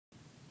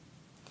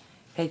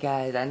Hey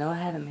guys, I know I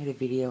haven't made a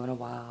video in a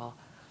while.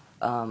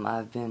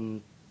 I've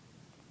been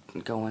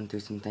going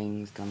through some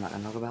things that I'm not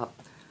gonna talk about.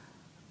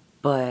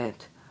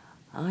 But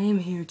I am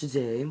here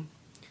today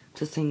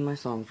to sing my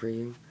song for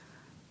you.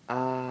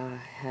 I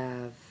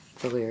have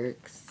the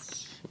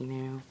lyrics,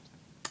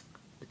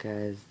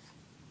 because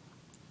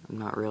I'm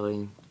not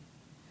really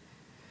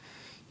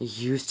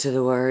used to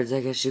the words,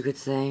 I guess you could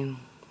say.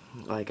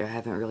 Like, I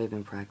haven't really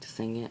been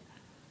practicing it.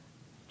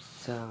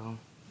 So,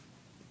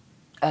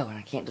 oh, and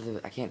I can't do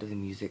the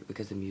music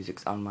because the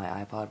music's on my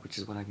iPod, which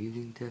is what I'm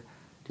using to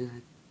do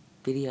the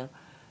video.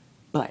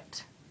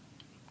 But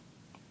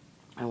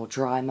I will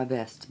try my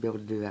best to be able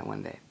to do that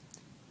one day.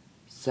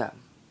 So,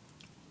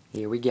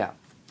 here we go.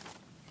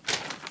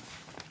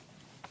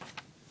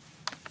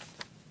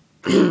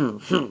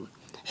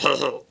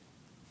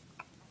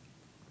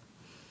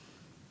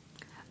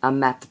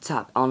 I'm at the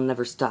top, I'll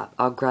never stop.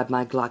 I'll grab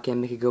my Glock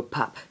and make it go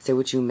pop. Say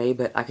what you may,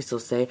 but I can still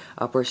say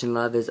Operation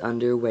Love is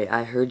underway.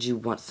 I heard you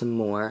want some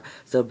more,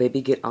 so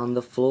baby get on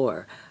the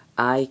floor.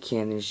 I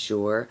can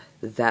ensure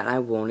that I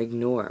won't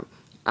ignore.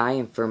 I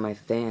am for my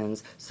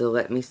fans, so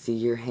let me see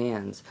your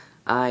hands.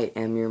 I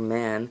am your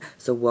man,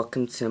 so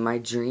welcome to my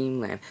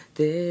dreamland.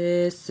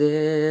 This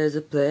is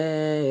a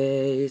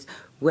place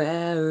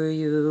where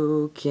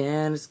you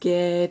can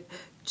escape.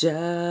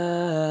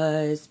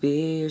 Just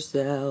be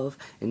yourself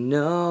and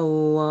no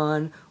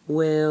one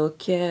will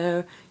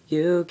care.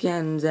 You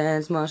can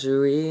dance, march,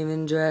 or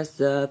even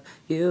dress up.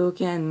 You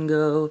can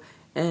go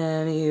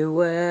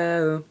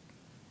anywhere.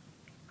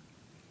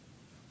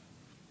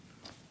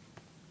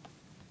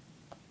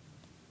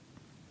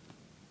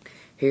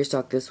 Here's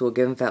talk this, we'll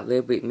give him fat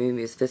lip, we move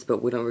his fist,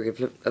 but we don't really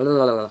flip.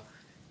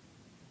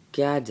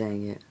 God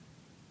dang it.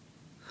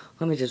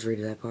 Let me just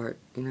read that part,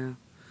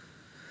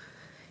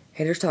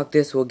 Haters talk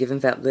this, we'll give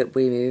him fat lip,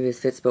 we move his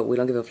fits, but we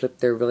don't give a flip.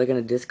 They're really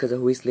gonna diss cause of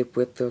who we sleep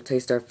with. They'll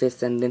taste our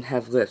fists and then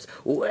have lips.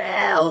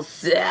 Well,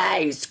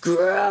 say,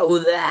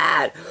 screw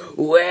that.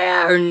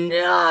 We're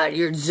not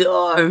your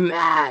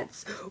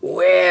doormats.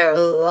 We're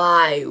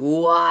like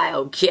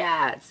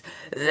wildcats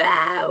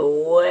that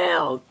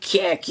will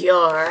kick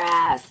your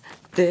ass.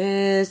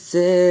 This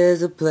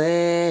is a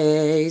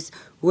place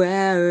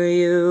where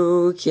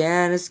you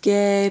can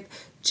escape.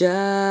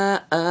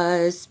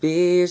 Just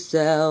be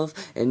yourself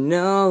and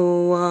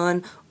no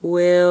one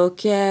will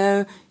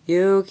care.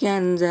 You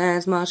can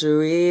dance, march,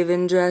 or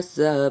even dress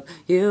up.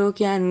 You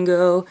can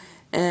go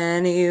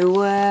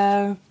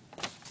anywhere.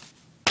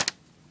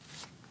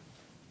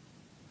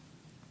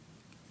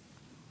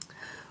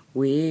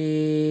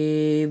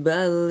 We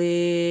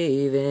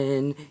believe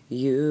in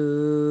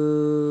you.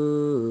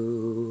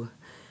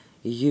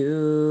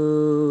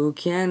 You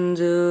can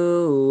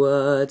do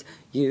what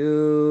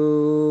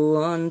you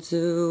want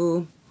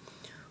to.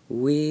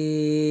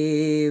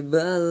 We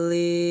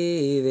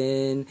believe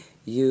in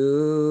you.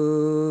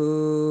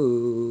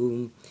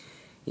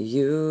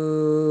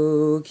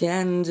 You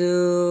can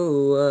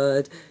do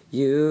what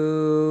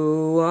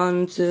you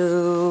want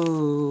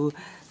to.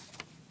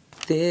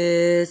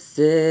 This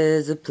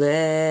is a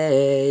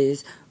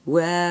place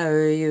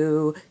where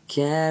you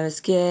can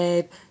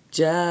escape.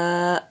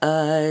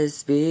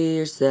 Just be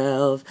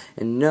yourself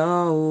and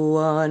no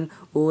one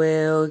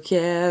will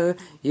care.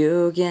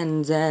 You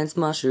can dance,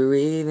 march, or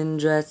even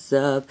dress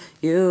up.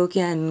 You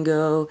can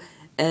go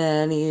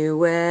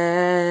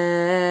anywhere.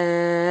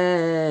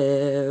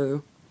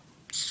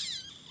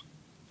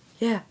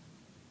 Yeah,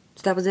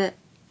 so that was it.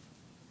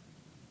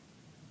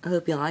 I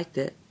hope you liked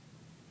it.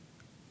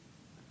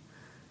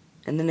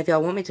 And then if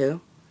y'all want me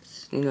to,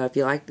 if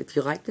you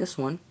like this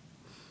one,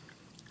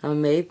 I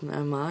might,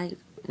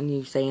 and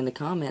you say in the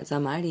comments, I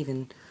might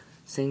even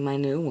sing my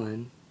new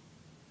one.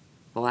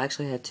 Well, I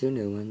actually have two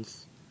new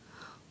ones.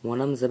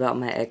 One of them's about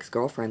my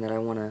ex-girlfriend that I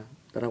wanna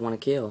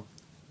kill.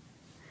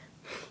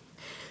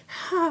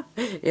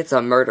 It's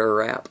a murder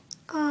rap.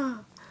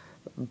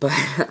 But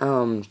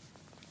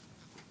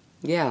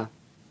yeah.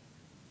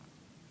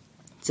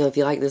 So if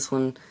you like this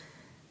one,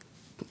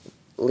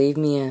 leave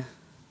me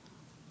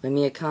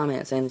a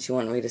comment saying that you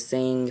want me to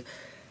sing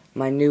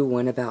my new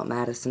one about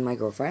Madison, my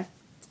girlfriend.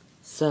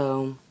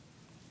 So,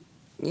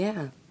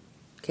 yeah.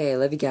 Okay,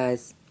 love you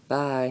guys.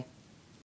 Bye.